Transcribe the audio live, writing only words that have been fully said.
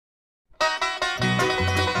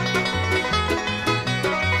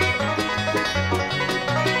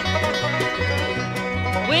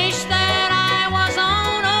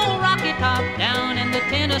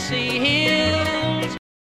grassy hills.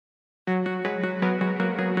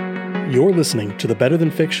 You're listening to the Better Than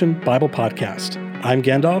Fiction Bible Podcast. I'm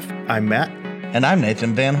Gandalf. I'm Matt. And I'm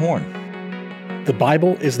Nathan Van Horn. The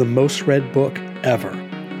Bible is the most read book ever,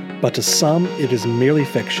 but to some it is merely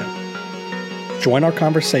fiction. Join our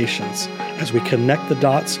conversations as we connect the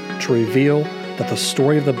dots to reveal that the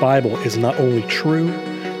story of the Bible is not only true,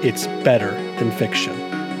 it's better than fiction.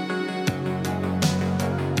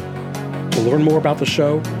 To learn more about the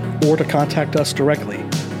show or to contact us directly,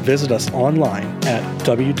 visit us online at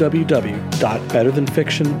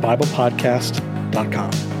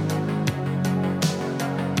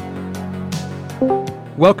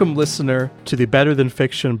www.betterthanfictionbiblepodcast.com. Welcome, listener, to the Better Than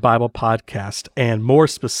Fiction Bible Podcast, and more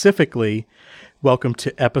specifically, welcome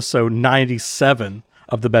to episode 97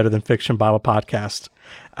 of the Better Than Fiction Bible Podcast.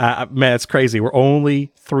 Man, it's crazy. We're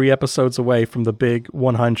only 3 episodes away from the big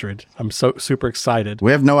 100. I'm so super excited.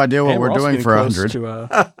 We have no idea what we're doing for 100.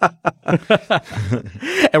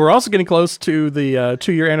 And we're also getting close to the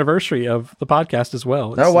 2-year anniversary of the podcast as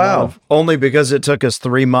well. Oh, wow. Only because it took us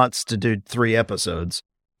 3 months to do 3 episodes.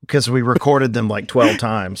 Because we recorded them like 12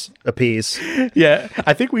 times a piece. Yeah,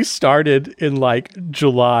 I think we started in like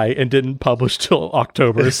July and didn't publish till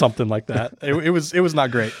October or something like that. It was not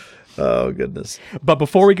great. Oh, goodness. But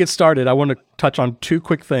before we get started, I want to touch on 2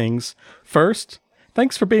 quick things. First,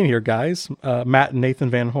 thanks for being here, guys. Matt and Nathan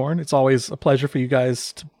Van Horn. It's always a pleasure for you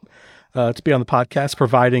guys to be on the podcast,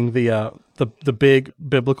 providing the big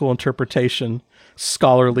biblical interpretation,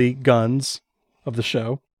 scholarly guns of the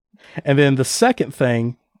show. And then the second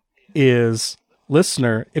thing is,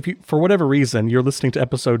 listener, if you, for whatever reason, you're listening to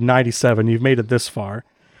episode 97, you've made it this far,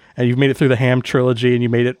 and you've made it through the Ham trilogy, and you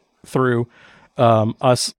made it through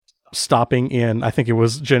us stopping in, I think it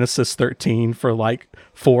was Genesis 13 for like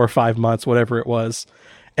 4 or 5 months, whatever it was,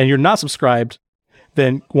 and you're not subscribed,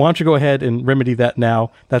 then why don't you go ahead and remedy that now?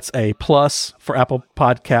 That's a plus for Apple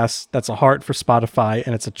Podcasts, that's a heart for Spotify,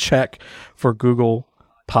 and it's a check for Google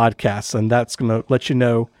Podcasts, and that's going to let you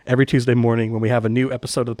know every Tuesday morning when we have a new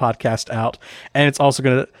episode of the podcast out, and it's also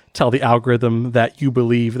going to tell the algorithm that you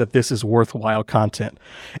believe that this is worthwhile content.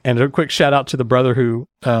 And a quick shout out to the brother who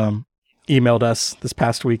emailed us this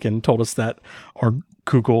past week and told us that our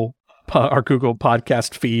Google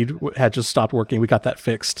podcast feed had just stopped working. We got that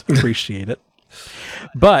fixed. Appreciate it.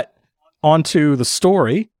 But on to the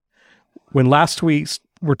story. When last week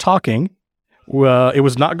we're talking, it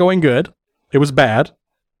was not going good. It was bad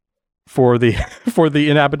for the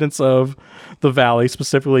inhabitants of the valley,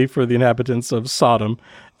 specifically for the inhabitants of Sodom.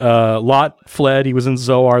 Lot fled. He was in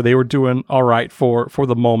Zoar. They were doing all right for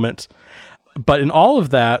the moment. But in all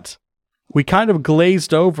of that, we kind of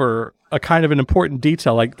glazed over a kind of an important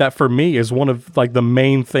detail, like that for me is one of like the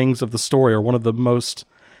main things of the story, or one of the most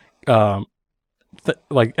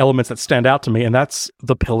like elements that stand out to me, and that's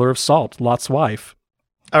the pillar of salt, Lot's wife.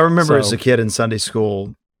 I remember as a kid in Sunday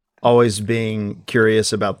school always being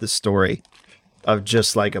curious about this story of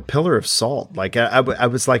just like a pillar of salt. Like I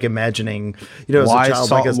was like imagining, you know, as why a child,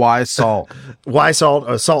 salt? like Why salt? Why salt?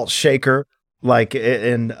 A salt shaker, like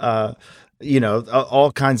in you know,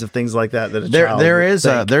 all kinds of things like that.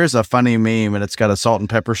 That there's a funny meme, and it's got a salt and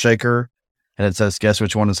pepper shaker, and it says, "Guess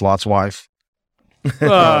which one is Lot's wife?"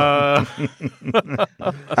 I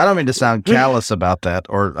don't mean to sound callous about that,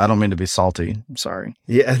 or I don't mean to be salty. I'm sorry.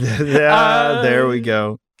 Yeah, there we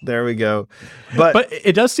go. There we go. But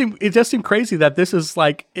it does seem crazy that this is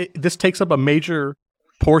like this takes up a major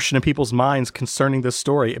portion of people's minds concerning this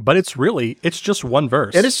story. But it's just one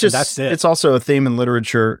verse. It is just that's it. It's also a theme in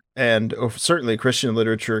literature, and certainly Christian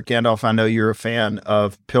literature. Gandalf, I know you're a fan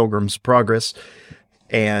of Pilgrim's Progress.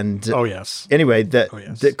 And oh yes. Anyway,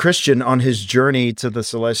 that Christian on his journey to the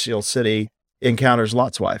celestial city encounters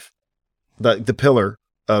Lot's wife, the pillar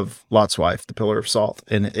of Lot's wife, the pillar of salt,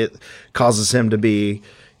 and it causes him to be,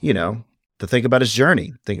 you know, to think about his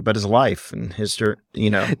journey, think about his life and his, you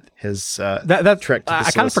know, his that trek to the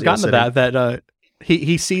I kind of forgotten city. that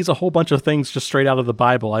he sees a whole bunch of things just straight out of the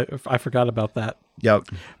Bible. I forgot about that. Yep.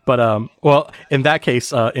 But well, in that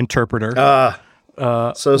case, interpreter.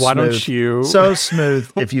 So why smooth. Don't you? So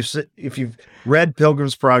smooth. If you've read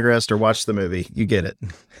Pilgrim's Progress or watched the movie, you get it.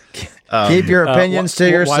 Keep your opinions to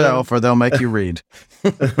yourself, or they'll make you read.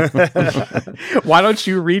 Why don't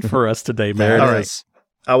you read for us today, man? All right,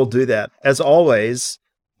 I will do that. As always,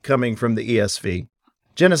 coming from the ESV,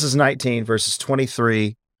 Genesis 19 verses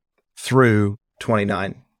 23 through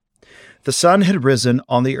 29. The sun had risen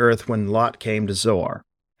on the earth when Lot came to Zoar.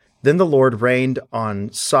 Then the Lord rained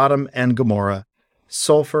on Sodom and Gomorrah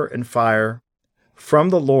sulfur and fire from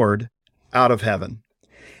the Lord out of heaven.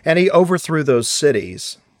 And he overthrew those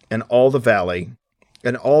cities and all the valley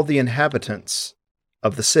and all the inhabitants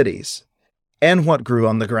of the cities, and what grew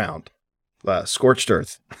on the ground, scorched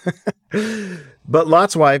earth. But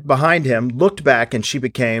Lot's wife behind him looked back, and she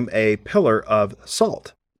became a pillar of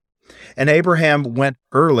salt. And Abraham went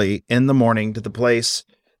early in the morning to the place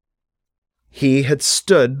he had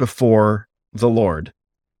stood before the Lord.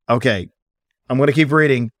 Okay, I'm going to keep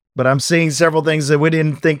reading, but I'm seeing several things that we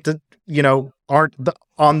didn't think that, aren't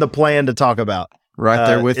on the plan to talk about. Right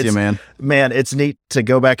there with you, man. Man, it's neat to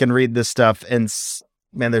go back and read this stuff, and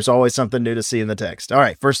man, there's always something new to see in the text. All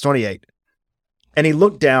right, verse 28. And he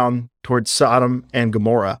looked down toward Sodom and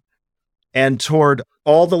Gomorrah, and toward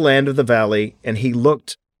all the land of the valley, and he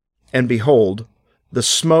looked, and behold, the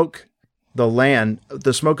smoke of the land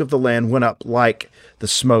went up like the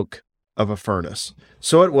smoke of a furnace.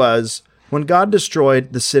 So it was, when God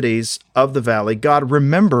destroyed the cities of the valley, God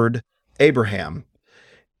remembered Abraham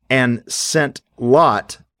and sent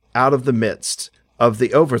Lot out of the midst of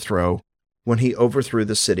the overthrow when he overthrew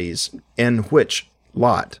the cities in which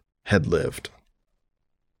Lot had lived.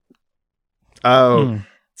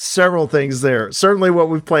 Several things there. Certainly what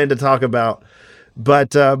we've planned to talk about.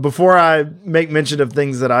 But before I make mention of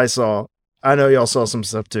things that I saw, I know y'all saw some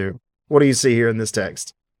stuff too. What do you see here in this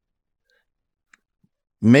text?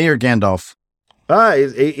 Me or Gandalf?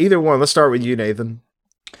 Either one. Let's start with you, Nathan.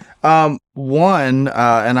 One,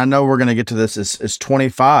 and I know we're going to get to this, is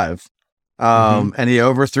 25. And he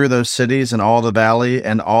overthrew those cities and all the valley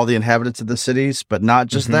and all the inhabitants of the cities, but not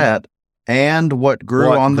just that, and what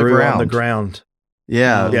grew on the ground.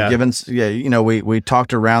 Yeah. We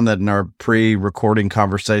talked around that in our pre-recording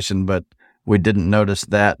conversation, but we didn't notice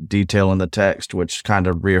that detail in the text, which kind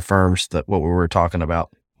of reaffirms that what we were talking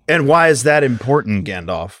about. And why is that important,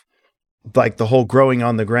 Gandalf? Like the whole growing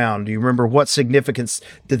on the ground. Do you remember what significance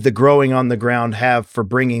did the growing on the ground have for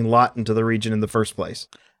bringing Lot into the region in the first place?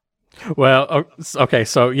 Well, okay,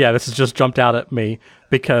 so yeah, this has just jumped out at me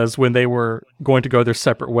because when they were going to go their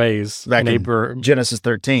separate ways, back in Genesis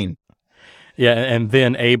 13. Yeah, and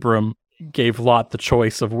then Abram gave Lot the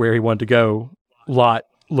choice of where he wanted to go. Lot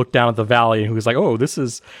looked down at the valley and he was like, "Oh, this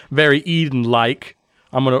is very Eden-like.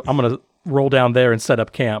 I'm gonna roll down there and set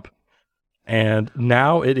up camp." And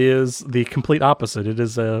now it is the complete opposite. It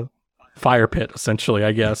is a fire pit, essentially,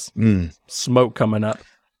 I guess. Smoke coming up.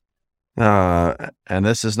 And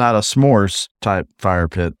this is not a s'mores type fire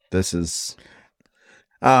pit. This is,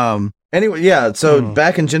 anyway, yeah. So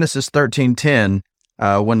back in Genesis 13:10,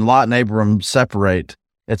 when Lot and Abram separate,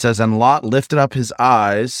 it says, "And Lot lifted up his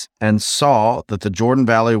eyes and saw that the Jordan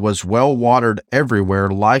Valley was well watered everywhere,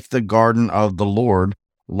 like the garden of the Lord,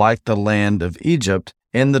 like the land of Egypt,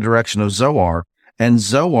 in the direction of Zoar." And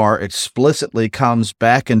Zoar explicitly comes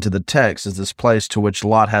back into the text as this place to which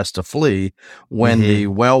Lot has to flee when the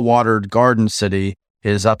well-watered garden city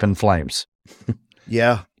is up in flames.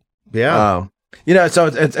 Yeah. So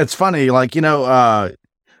it's funny, like,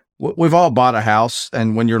 we've all bought a house,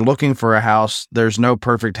 and when you're looking for a house, there's no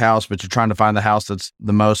perfect house, but you're trying to find the house that's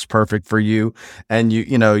the most perfect for you. And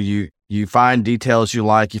you find details you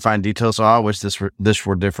like, you find details, I wish this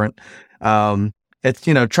were different. It's,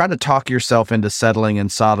 try to talk yourself into settling in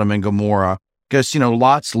Sodom and Gomorrah because,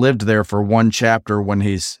 Lot's lived there for one chapter when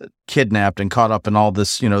he's kidnapped and caught up in all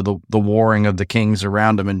this, the warring of the kings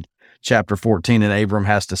around him in chapter 14, and Abram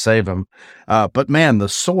has to save him. But man, the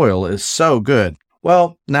soil is so good.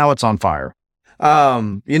 Well, now it's on fire. You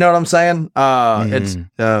know what I'm saying? It's,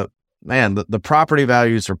 man, the property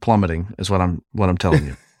values are plummeting is what I'm telling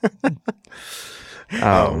you.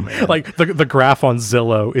 Man. Like the graph on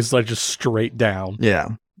Zillow is like just straight down. Yeah.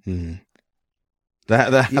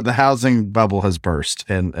 The housing bubble has burst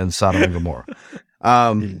in Sodom and Gomorrah.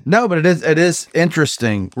 No, but it is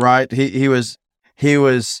interesting, right? He was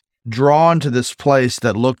drawn to this place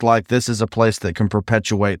that looked like this is a place that can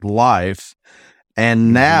perpetuate life,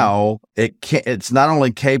 and now it's not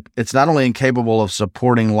only incapable of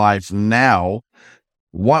supporting life now.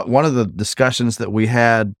 One of the discussions that we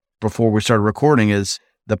had before we started recording is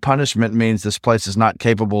the punishment means this place is not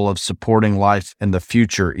capable of supporting life in the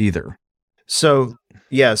future either. So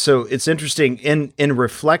it's interesting in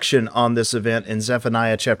reflection on this event in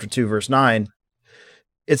Zephaniah chapter 2, verse 9,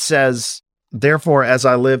 it says, "Therefore, as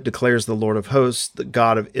I live, declares the Lord of hosts, the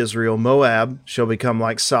God of Israel, Moab shall become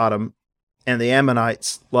like Sodom, and the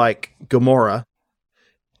Ammonites like Gomorrah,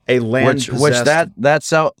 a land which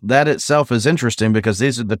that itself is interesting because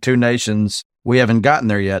these are the two nations. We haven't gotten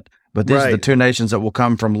there yet, but these are the two nations that will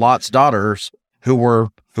come from Lot's daughters who were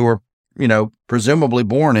presumably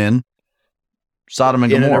born in Sodom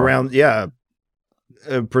and Gomorrah.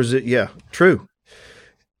 True.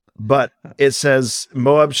 But it says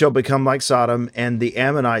Moab shall become like Sodom and the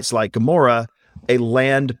Ammonites like Gomorrah, a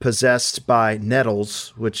land possessed by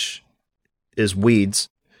nettles, which is weeds,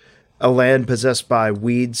 a land possessed by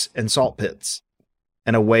weeds and salt pits,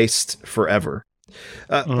 and a waste forever.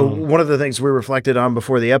 One of the things we reflected on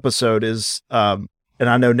before the episode is, and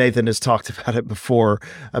I know Nathan has talked about it before,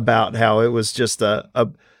 about how it was just a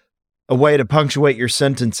way to punctuate your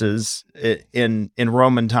sentences in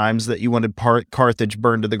Roman times, that you wanted Carthage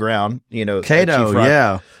burned to the ground. You know,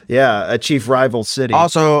 Cato, a chief rival city.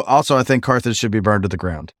 Also, I think Carthage should be burned to the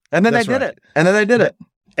ground. And then they did it.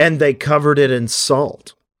 And they covered it in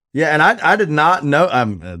salt. Yeah, and I did not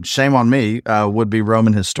know. Shame on me, would-be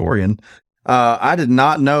Roman historian. I did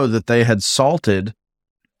not know that they had salted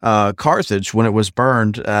Carthage when it was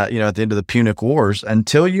burned, at the end of the Punic Wars,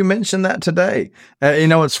 until you mentioned that today.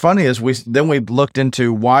 What's funny is we looked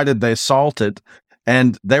into why did they salt it,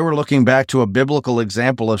 and they were looking back to a biblical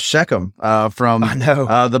example of Shechem from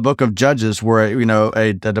the book of Judges, where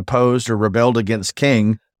a deposed or rebelled against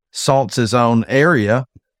king salts his own area,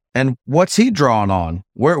 and what's he drawn on?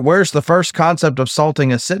 Where's the first concept of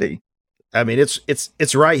salting a city? I mean, it's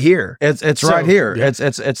right here. It's right here. Yeah.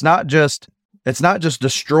 It's not just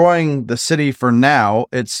destroying the city for now.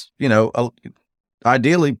 It's,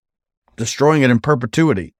 ideally destroying it in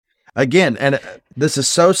perpetuity. Again, and this is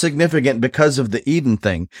so significant because of the Eden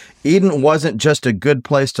thing. Eden wasn't just a good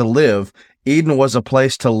place to live. Eden was a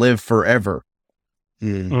place to live forever.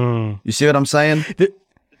 You see what I'm saying?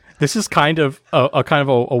 This is kind of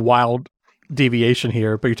a wild deviation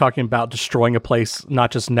here, but you're talking about destroying a place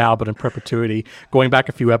not just now but in perpetuity. Going back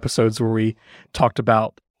a few episodes where we talked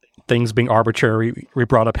about things being arbitrary, we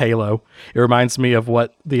brought up Halo. It reminds me of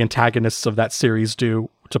what the antagonists of that series do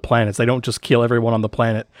to planets. They don't just kill everyone on the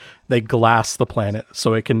planet, they glass the planet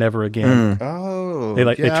so it can never again.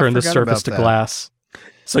 They turn the surface to glass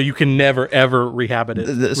so you can never ever rehabitate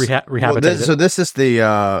it. So this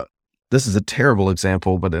is a terrible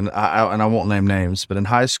example, but I won't name names, but in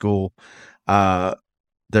high school,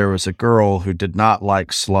 there was a girl who did not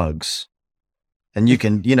like slugs, and you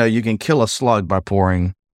can kill a slug by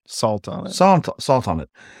pouring salt on it. Salt on it.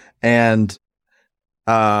 And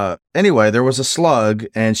anyway, there was a slug,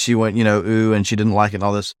 and she went, ooh, and she didn't like it and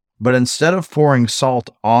all this. But instead of pouring salt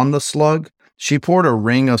on the slug, she poured a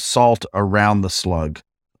ring of salt around the slug.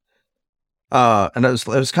 And it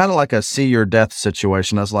was kind of like a see your death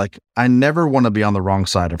situation. I was like, I never want to be on the wrong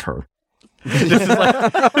side of her.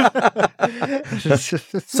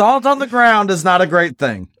 Salt on the ground is not a great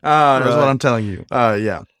thing. That's what I'm telling you.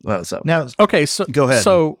 Yeah. So now, okay. So go ahead.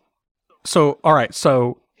 So all right.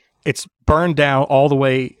 So it's burned down all the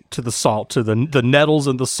way to the salt, to the nettles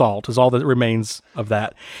and the salt is all that remains of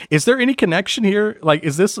that. Is there any connection here? Like,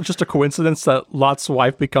 is this just a coincidence that Lot's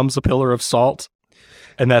wife becomes a pillar of salt?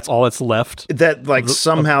 And that's all that's left? That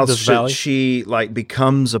somehow she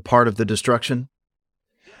becomes a part of the destruction?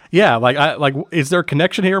 Yeah, is there a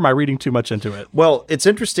connection here? Or am I reading too much into it? Well, it's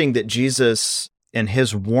interesting that Jesus, in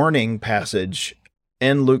his warning passage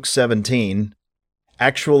in Luke 17,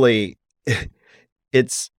 actually,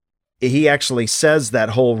 he actually says that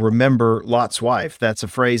whole "remember Lot's wife." That's a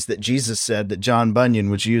phrase that Jesus said that John Bunyan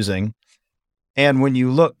was using. And when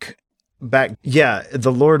you look back,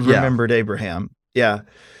 the Lord remembered Abraham. Yeah,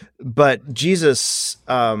 but Jesus,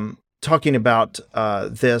 talking about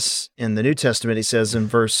this in the New Testament, he says in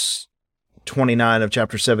verse 29 of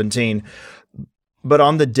chapter 17, "But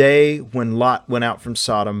on the day when Lot went out from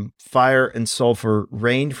Sodom, fire and sulfur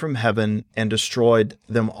rained from heaven and destroyed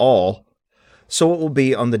them all. So it will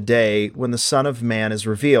be on the day when the Son of Man is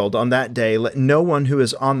revealed. On that day, let no one who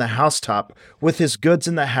is on the housetop with his goods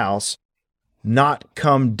in the house not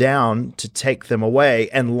come down to take them away.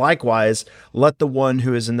 And likewise, let the one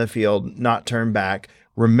who is in the field not turn back.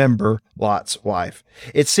 Remember Lot's wife."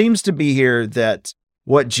 It seems to be here that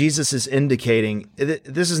what Jesus is indicating,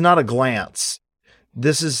 this is not a glance.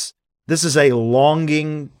 This is a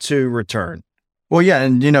longing to return. Well, yeah,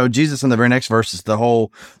 and Jesus in the very next verse is the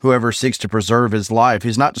whole whoever seeks to preserve his life.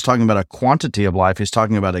 He's not just talking about a quantity of life, he's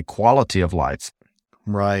talking about a quality of life.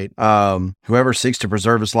 Right. Whoever seeks to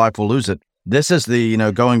preserve his life will lose it. This is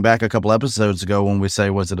the, going back a couple episodes ago when we say,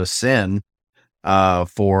 was it a sin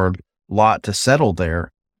for Lot to settle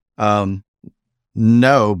there?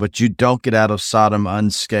 No, but you don't get out of Sodom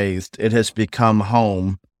unscathed. It has become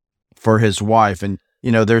home for his wife. And,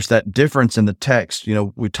 there's that difference in the text.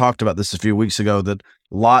 We talked about this a few weeks ago, that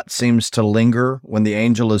Lot seems to linger when the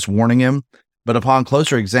angel is warning him. But upon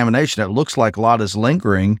closer examination, it looks like Lot is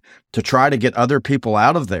lingering to try to get other people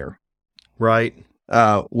out of there. Right.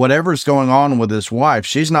 Whatever's going on with his wife,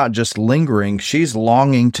 she's not just lingering, she's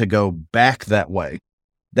longing to go back that way.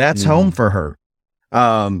 That's home for her.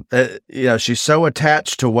 She's so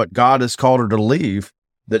attached to what God has called her to leave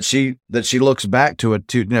that she looks back to it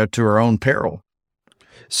to her own peril.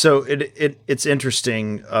 So it's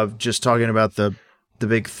interesting of just talking about the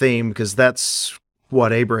big theme, because that's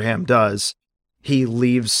what Abraham does. He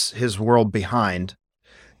leaves his world behind.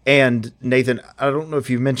 And Nathan, I don't know if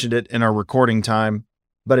you mentioned it in our recording time,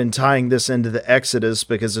 but in tying this into the Exodus,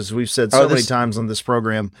 because as we've said many times on this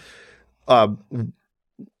program,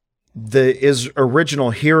 the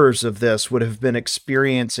original hearers of this would have been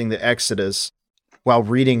experiencing the Exodus while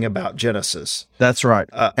reading about Genesis. That's right.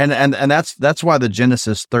 And that's why the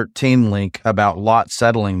Genesis 13 link about Lot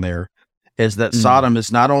settling there is that Sodom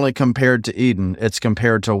is not only compared to Eden, it's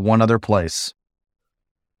compared to one other place.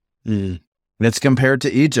 It's compared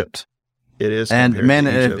to Egypt. It is. And man,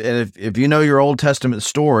 if you know your Old Testament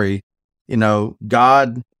story,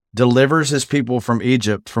 God delivers his people from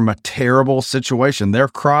Egypt from a terrible situation. Their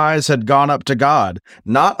cries had gone up to God,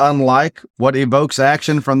 not unlike what evokes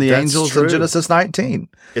action from the angels in Genesis 19.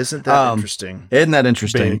 Isn't that interesting? Isn't that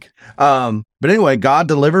interesting? But anyway, God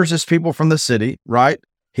delivers his people from the city, right?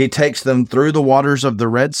 He takes them through the waters of the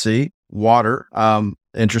Red Sea. Water.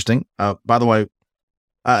 Interesting. By the way,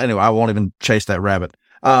 anyway, I won't even chase that rabbit.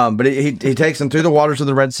 But he takes them through the waters of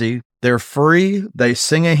the Red Sea. They're free. They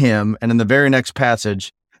sing a hymn. And in the very next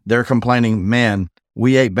passage, they're complaining, man,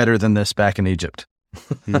 we ate better than this back in Egypt.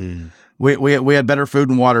 We had better food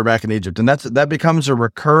and water back in Egypt. And that becomes a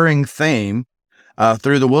recurring theme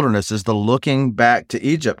through the wilderness, is the looking back to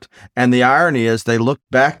Egypt. And the irony is they look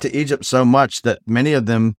back to Egypt so much that many of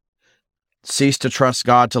them cease to trust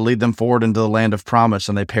God to lead them forward into the land of promise,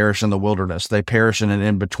 and they perish in the wilderness. They perish in an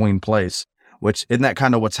in-between place, which isn't that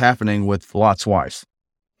kind of what's happening with Lot's wife?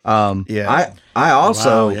 I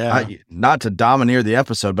also, not to domineer the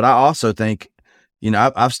episode, but I also think,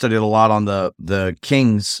 I've studied a lot on the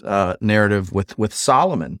king's narrative with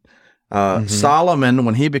Solomon. Solomon,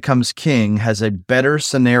 when he becomes king, has a better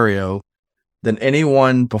scenario than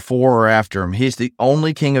anyone before or after him. He's the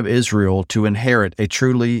only king of Israel to inherit a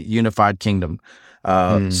truly unified kingdom.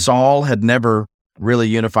 Saul had never really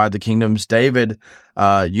unified the kingdoms. David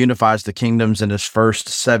unifies the kingdoms in his first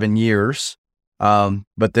 7 years.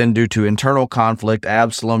 But then due to internal conflict,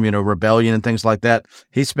 Absalom, rebellion and things like that,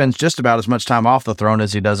 he spends just about as much time off the throne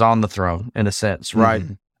as he does on the throne, in a sense, right?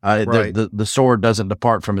 Right. The sword doesn't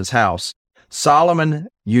depart from his house. Solomon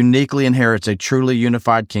uniquely inherits a truly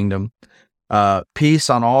unified kingdom, peace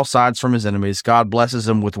on all sides from his enemies. God blesses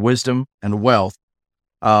him with wisdom and wealth.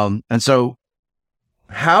 And so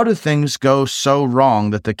how do things go so wrong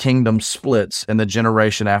that the kingdom splits in the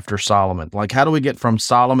generation after Solomon? Like, how do we get from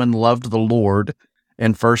Solomon loved the Lord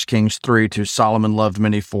in 1 Kings 3 to Solomon loved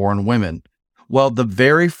many foreign women? Well, the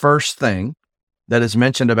very first thing that is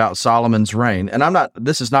mentioned about Solomon's reign, and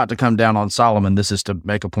this is not to come down on Solomon, this is to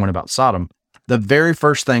make a point about Sodom. The very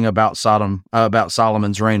first thing about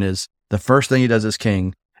Solomon's reign is, the first thing he does as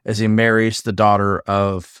king is he marries the daughter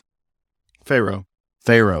of Pharaoh.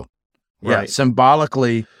 Yeah, Right.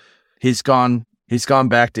 Symbolically, he's gone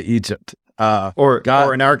back to Egypt. Or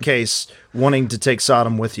in our case, wanting to take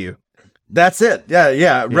Sodom with you. That's it.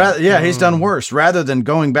 Yeah. He's done worse. Rather than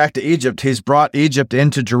going back to Egypt, he's brought Egypt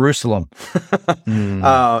into Jerusalem.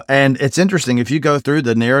 And it's interesting, if you go through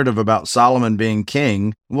the narrative about Solomon being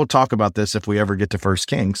king, we'll talk about this if we ever get to 1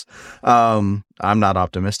 Kings. I'm not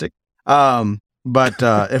optimistic. But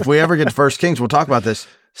if we ever get to 1 Kings, we'll talk about this.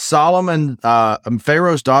 Solomon,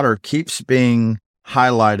 Pharaoh's daughter, keeps being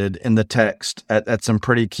highlighted in the text at some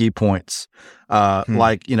pretty key points.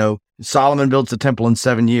 Like, Solomon builds the temple in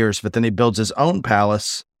 7 years, but then he builds his own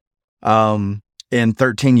palace in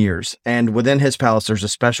 13 years. And within his palace, there's a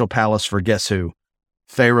special palace for guess who?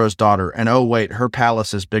 Pharaoh's daughter. And oh, wait, her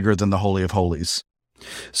palace is bigger than the Holy of Holies.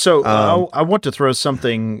 So I want to throw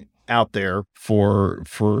something out there for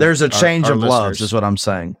there's a change our of listeners. loves, is what I'm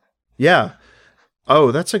saying. Yeah.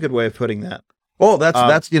 Oh, that's a good way of putting that. Well,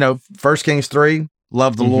 that's 1 Kings 3,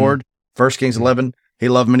 love the Lord. 1 Kings 11, he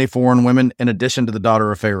loved many foreign women in addition to the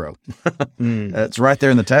daughter of Pharaoh. It's right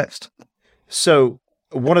there in the text. So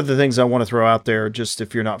one of the things I want to throw out there, just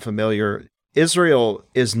if you're not familiar, Israel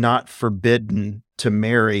is not forbidden to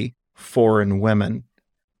marry foreign women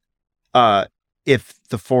if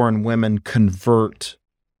the foreign women convert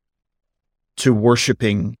to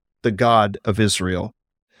worshiping the God of Israel.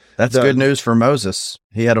 That's good news for Moses.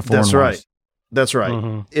 He had a foreign wife. That's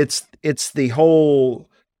right. It's the whole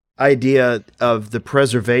idea of the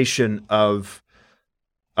preservation of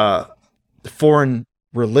foreign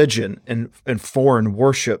religion and foreign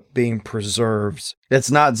worship being preserved.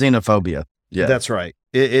 It's not xenophobia. Yeah, that's right.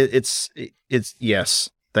 It's yes.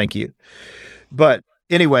 Thank you. But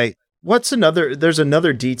anyway, There's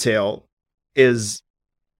another detail is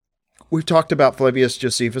we've talked about Flavius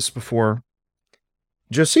Josephus before.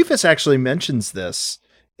 Josephus actually mentions this.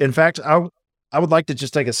 In fact, I would like to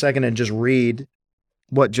just take a second and just read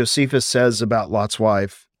what Josephus says about Lot's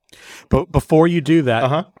wife. But before you do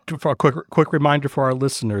that, for a quick reminder for our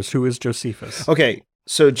listeners, who is Josephus? Okay,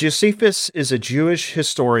 so Josephus is a Jewish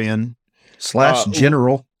historian /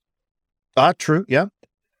 general. True, yeah.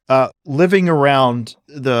 Living around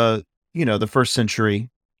the first century,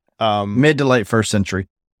 mid to late first century,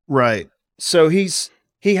 right? So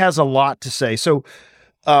he has a lot to say. So,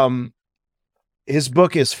 his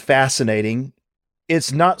book is fascinating.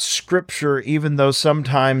 It's not scripture, even though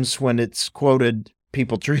sometimes when it's quoted,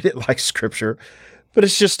 people treat it like scripture, but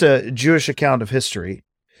it's just a Jewish account of history.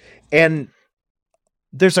 And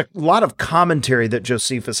there's a lot of commentary that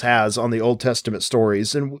Josephus has on the Old Testament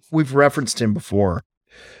stories, and we've referenced him before.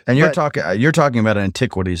 And you're talking about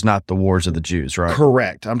antiquities, not the wars of the Jews, right?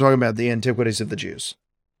 Correct. I'm talking about the antiquities of the Jews.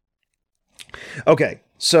 Okay,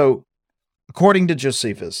 so according to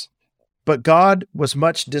Josephus, but God was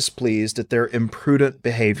much displeased at their imprudent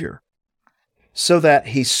behavior, so that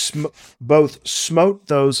he both smote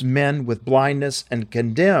those men with blindness and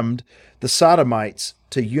condemned the Sodomites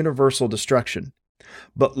to universal destruction.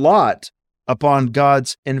 But Lot, upon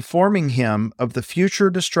God's informing him of the future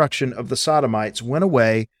destruction of the Sodomites, went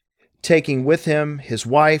away, taking with him his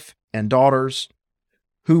wife and daughters,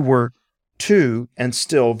 who were 2 and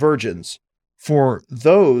still virgins. For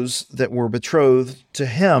those that were betrothed to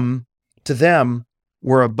them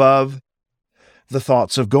were above the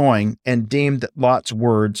thoughts of going, and deemed that Lot's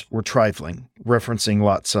words were trifling, referencing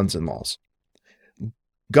Lot's sons-in-laws.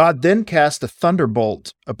 God then cast a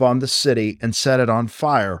thunderbolt upon the city and set it on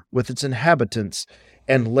fire with its inhabitants,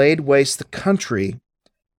 and laid waste the country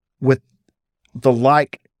with the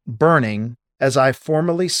like burning, as I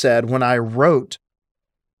formerly said when I wrote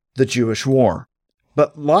the Jewish war.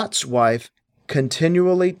 But Lot's wife,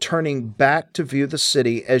 continually turning back to view the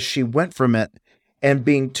city as she went from it, and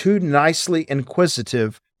being too nicely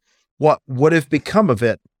inquisitive, what would have become of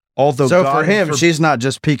it? Although so God for him, she's not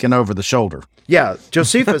just peeking over the shoulder. Yeah,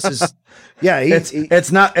 Josephus is. Yeah,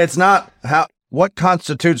 it's not how. What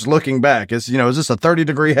constitutes looking back? Is this a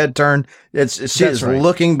 30-degree head turn? She is right.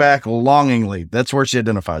 Looking back longingly. That's where she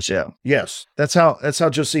identifies. Yeah. Yes, that's how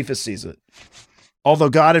Josephus sees it. Although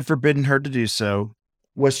God had forbidden her to do so,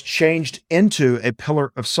 was changed into a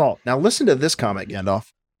pillar of salt. Now listen to this comment,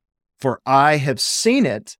 Gandalf. For I have seen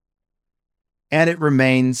it, and it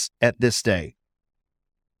remains at this day.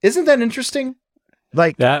 Isn't that interesting?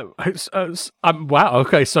 Like that. Wow.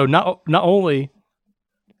 Okay. So not only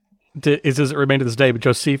does it remain to this day, but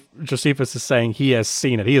Josephus is saying he has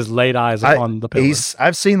seen it. He has laid eyes upon the pillar.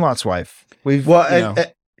 I've seen Lot's wife. And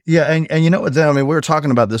you know what? I mean, we were talking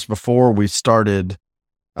about this before we started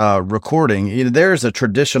recording. There's a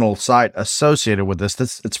traditional site associated with this.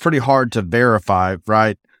 It's pretty hard to verify,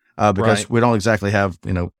 right? Because we don't exactly have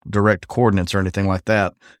direct coordinates or anything like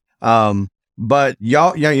that. But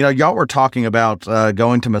y'all were talking about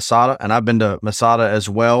going to Masada, and I've been to Masada as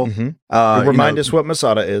well. Mm-hmm. Remind us what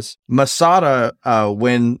Masada is. Masada,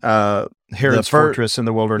 when Herod's fortress in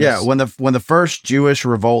the wilderness. Yeah, when the first Jewish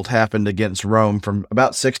revolt happened against Rome from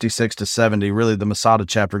about 66 to 70, really the Masada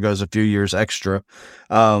chapter goes a few years extra.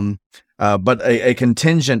 But a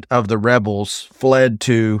contingent of the rebels fled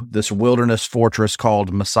to this wilderness fortress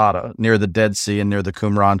called Masada near the Dead Sea and near the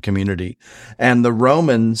Qumran community. And the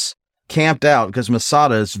Romans camped out because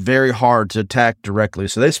Masada is very hard to attack directly.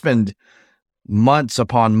 So they spend months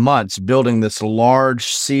upon months building this large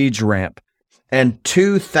siege ramp. And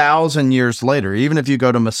 2,000 years later, even if you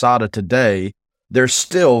go to Masada today, there's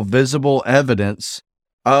still visible evidence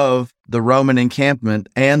of the Roman encampment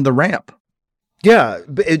and the ramp. Yeah,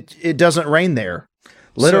 but it doesn't rain there.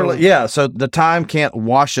 Literally, yeah. So the time can't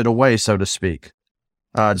wash it away, so to speak,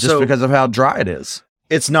 just because of how dry it is.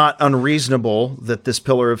 It's not unreasonable that this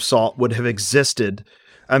pillar of salt would have existed.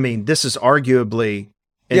 I mean, this is arguably...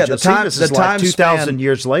 Josephus is like 2,000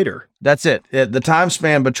 years later. That's it. The time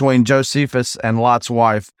span between Josephus and Lot's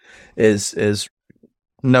wife is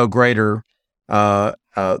no greater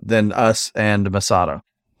than us and Masada.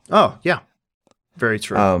 Oh, yeah. Very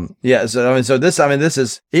true. So this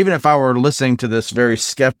is, even if I were listening to this very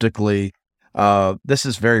skeptically, this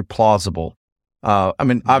is very plausible.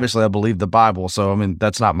 Obviously I believe the Bible, so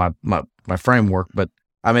that's not my framework, but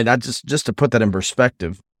I just to put that in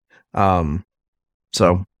perspective.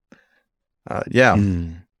 So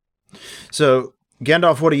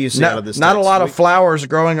Gandalf, what do you see out of this? Not a text? lot of flowers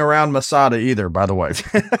growing around Masada either, by the way.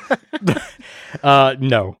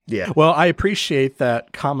 No. Yeah. Well, I appreciate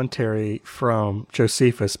that commentary from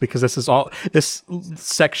Josephus, because this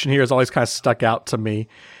section here has always kind of stuck out to me,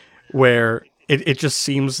 where it just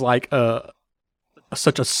seems like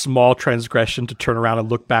such a small transgression to turn around and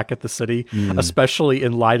look back at the city, especially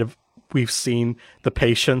in light of we've seen the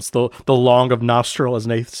patience, the long of nostril, as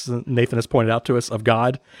Nathan has pointed out to us, of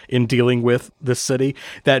God in dealing with this city.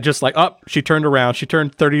 That just like, she turned around, she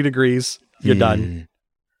turned 30 degrees, you're done.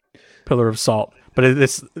 Pillar of salt. But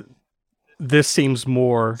this seems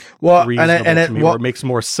more reasonable to me, or it makes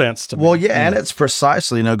more sense to me. Well, yeah, and it's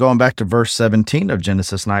precisely, going back to verse 17 of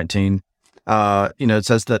Genesis 19, it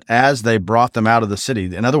says that as they brought them out of the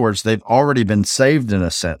city, in other words, they've already been saved in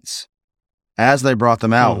a sense. As they brought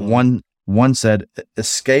them out, one said,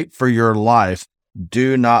 "Escape for your life.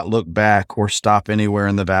 Do not look back or stop anywhere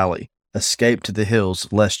in the valley. Escape to the hills,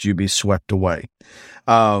 lest you be swept away."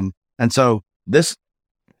 And so this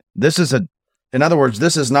is in other words,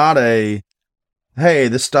 this is not hey,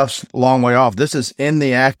 this stuff's a long way off. This is in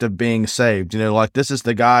the act of being saved. Like this is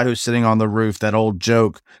the guy who's sitting on the roof, that old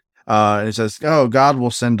joke. And he says, "Oh, God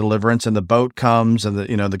will send deliverance," and the boat comes, and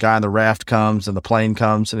the guy in the raft comes, and the plane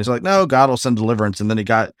comes, and he's like, "No, God will send deliverance." And then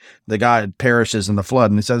the guy perishes in the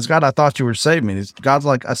flood, and he says, "God, I thought you were saving me." And God's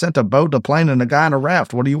like, "I sent a boat, a plane, and a guy in a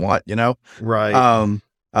raft. What do you want?" Right.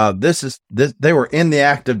 They were in the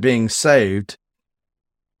act of being saved,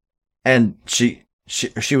 and she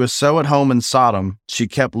was so at home in Sodom, she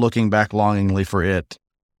kept looking back longingly for it.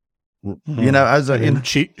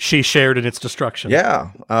 She shared in its destruction. Yeah.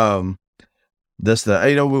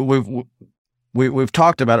 We've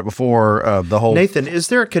talked about it before. The whole Nathan, is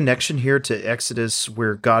there a connection here to Exodus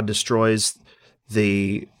where God destroys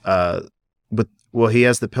he has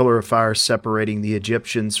the pillar of fire separating the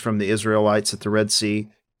Egyptians from the Israelites at the Red Sea?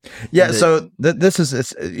 Yeah. So this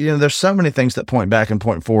is there's so many things that point back and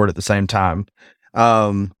point forward at the same time.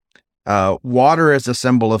 Water is a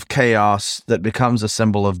symbol of chaos that becomes a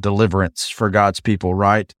symbol of deliverance for God's people,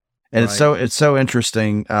 right? And it's so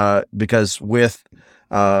interesting because with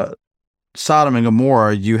Sodom and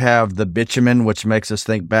Gomorrah, you have the bitumen, which makes us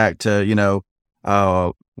think back to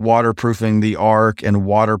waterproofing the ark and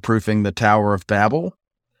waterproofing the Tower of Babel.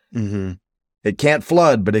 Mm-hmm. It can't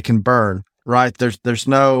flood, but it can burn, right? There's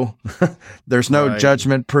no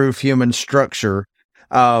judgment-proof human structure.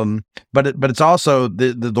 But it's also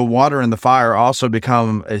the water and the fire also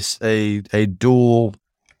become a dual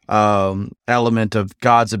element of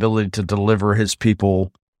God's ability to deliver his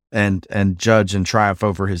people and judge and triumph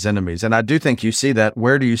over his enemies. And I do think you see that.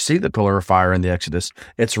 Where do you see the pillar of fire in the Exodus?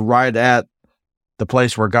 It's right at the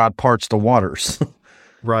place where God parts the waters.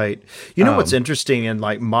 Right. What's interesting in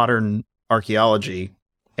like modern archaeology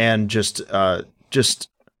and just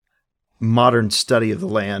modern study of the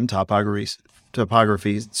land,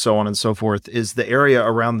 topography, so on and so forth, is the area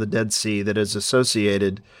around the Dead Sea that is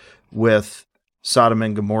associated with Sodom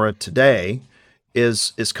and Gomorrah today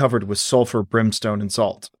is covered with sulfur, brimstone, and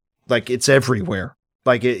salt. Like it's everywhere.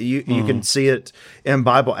 Like you can see it in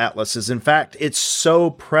Bible atlases. In fact, it's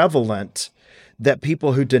so prevalent that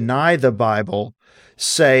people who deny the Bible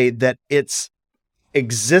say that its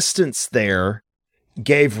existence there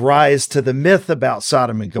gave rise to the myth about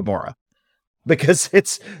Sodom and Gomorrah. Because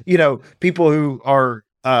it's, people who are,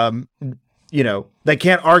 they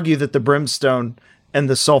can't argue that the brimstone and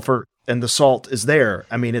the sulfur and the salt is there.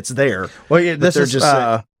 I mean, it's there. Well, yeah, this is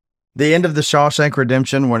just the end of the Shawshank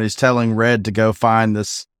Redemption when he's telling Red to go find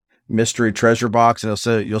this mystery treasure box, and he'll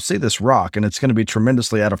say, "You'll see this rock, and it's going to be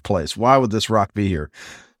tremendously out of place. Why would this rock be here?"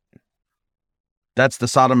 That's the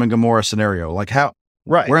Sodom and Gomorrah scenario. Like how?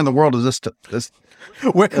 Right. Where in the world is this?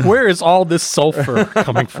 Where is all this sulfur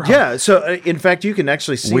coming from? Yeah, so in fact, you can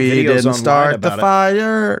actually see we videos didn't online start about the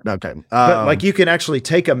fire. Okay, but like you can actually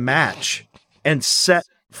take a match and set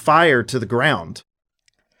fire to the ground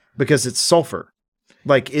because it's sulfur.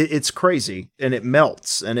 Like it's crazy, and it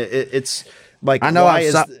melts, and it's like I know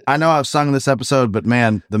I've sung this episode, but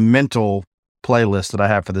man, the mental playlist that I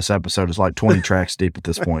have for this episode is like 20 tracks deep at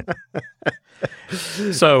this point.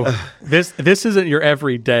 So this isn't your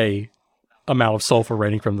everyday amount of sulfur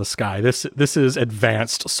raining from the sky. This is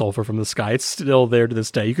advanced sulfur from the sky. It's still there to this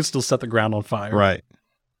day. You can still set the ground on fire. Right.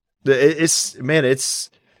 It's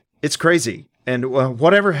crazy. And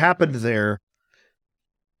whatever happened there,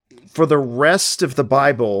 for the rest of the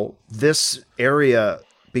Bible, this area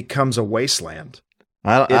becomes a wasteland.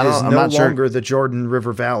 It is no longer the Jordan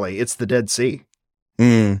River Valley. It's the Dead Sea.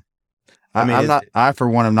 I for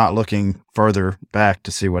one am not looking further back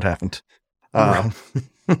to see what happened.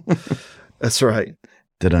 That's right.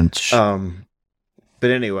 Didn't. But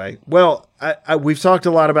anyway, well, we've talked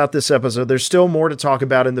a lot about this episode. There's still more to talk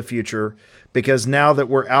about in the future, because now that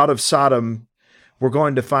we're out of Sodom, we're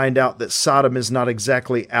going to find out that Sodom is not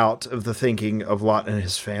exactly out of the thinking of Lot and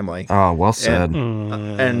his family. Oh, well said.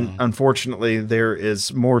 And unfortunately, there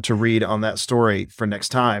is more to read on that story for next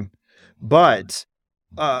time. But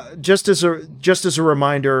just as a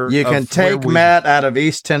reminder, You can take Matt out of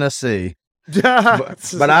East Tennessee.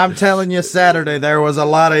 But I'm telling you, Saturday, there was a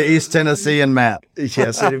lot of East Tennessee and Matt.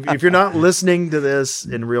 Yes, and if you're not listening to this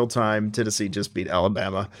in real time, Tennessee just beat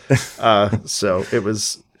Alabama. So it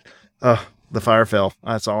was, the fire fell.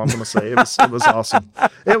 That's all I'm going to say. It was awesome.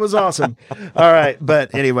 It was awesome. All right.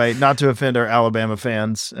 But anyway, not to offend our Alabama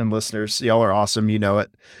fans and listeners. Y'all are awesome. You know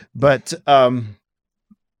it. But I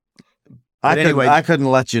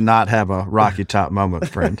couldn't let you not have a Rocky Top moment,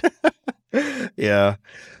 friend. Yeah.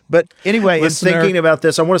 But anyway, Listener, in thinking about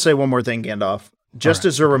this, I want to say one more thing, Gandalf. Just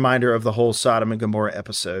as a reminder of the whole Sodom and Gomorrah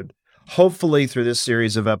episode, hopefully through this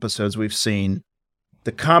series of episodes we've seen,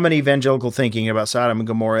 the common evangelical thinking about Sodom and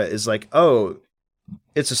Gomorrah is like, oh,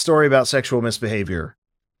 it's a story about sexual misbehavior.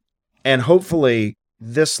 And hopefully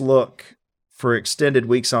this look for extended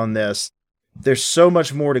weeks on this, there's so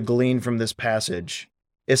much more to glean from this passage.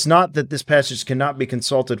 It's not that this passage cannot be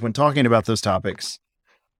consulted when talking about those topics,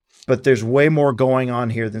 but there's way more going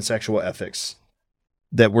on here than sexual ethics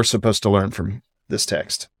that we're supposed to learn from this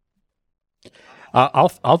text.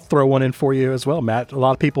 I'll throw one in for you as well, Matt. A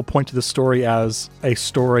lot of people point to the story as a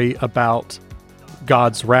story about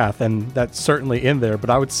God's wrath, and that's certainly in there.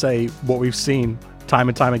 But I would say what we've seen time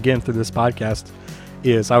and time again through this podcast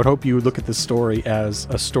is I would hope you would look at this story as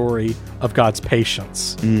a story of God's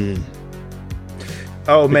patience.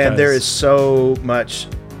 Oh, man, there is so much.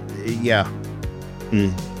 Yeah.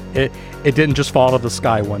 It didn't just fall out of the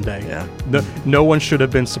sky one day. Yeah. No one should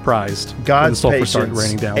have been surprised God's when the sulfur started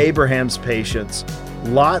raining patience, down. Abraham's patience,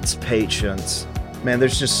 Lot's patience. Man,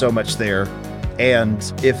 there's just so much there. And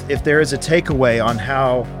if there is a takeaway on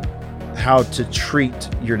how to treat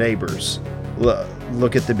your neighbors,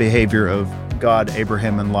 look at the behavior of God,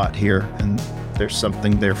 Abraham, and Lot here, and there's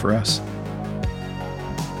something there for us.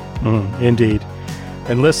 Indeed.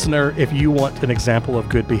 And listener, if you want an example of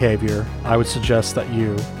good behavior, I would suggest that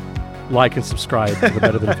you like and subscribe to the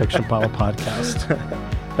Better Than Fiction podcast.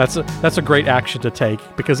 That's a great action to take,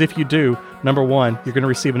 because if you do, number one, you're going to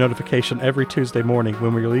receive a notification every Tuesday morning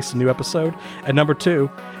when we release a new episode. And number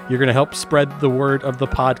two, you're going to help spread the word of the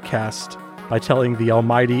podcast by telling the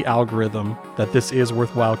almighty algorithm that this is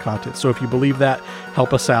worthwhile content. So if you believe that,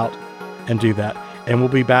 help us out and do that. And we'll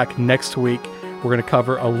be back next week. We're going to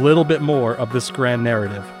cover a little bit more of this grand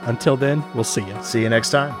narrative. Until then, we'll see you. See you next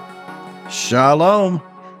time. Shalom.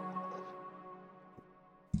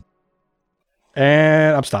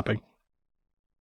 And I'm stopping.